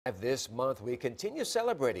This month, we continue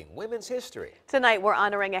celebrating women's history. Tonight, we're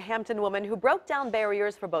honoring a Hampton woman who broke down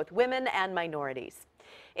barriers for both women and minorities.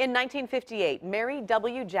 In 1958, Mary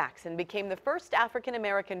W. Jackson became the first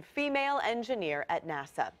African-American female engineer at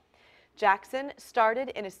NASA. Jackson started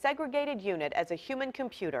in a segregated unit as a human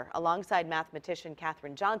computer alongside mathematician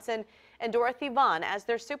Katherine Johnson and Dorothy Vaughan as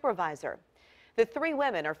their supervisor. The three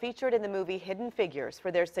women are featured in the movie Hidden Figures for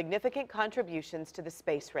their significant contributions to the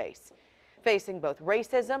space race. Facing both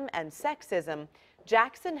racism and sexism,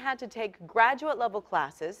 Jackson had to take graduate-level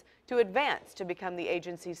classes to advance to become the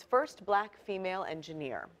agency's first black female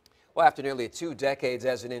engineer. Well, after nearly 2 decades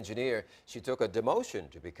as an engineer, she took a demotion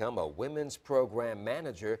to become a women's program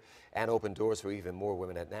manager and opened doors for even more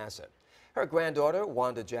women at NASA. Her granddaughter,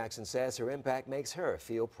 Wanda Jackson, says her impact makes her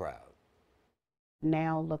feel proud.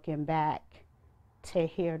 Now looking back to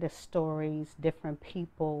hear the stories, different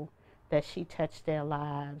people that she touched their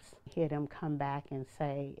lives, hear them come back and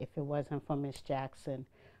say, if it wasn't for Miss Jackson,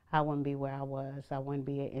 I wouldn't be where I was. I wouldn't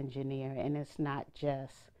be an engineer. And it's not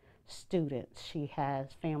just students. She has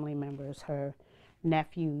family members, her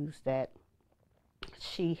nephews that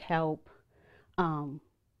she helped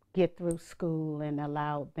get through school and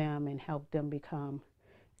allowed them and helped them become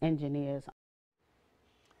engineers.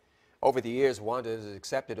 Over the years, Wanda has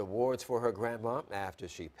accepted awards for her grandma after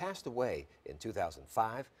she passed away in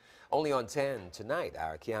 2005. Only on 10 tonight,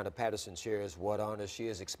 our Kiana Patterson shares what honors she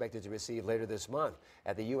is expected to receive later this month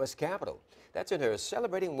at the U.S. Capitol. That's in her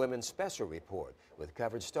Celebrating Women special report, with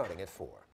coverage starting at 4.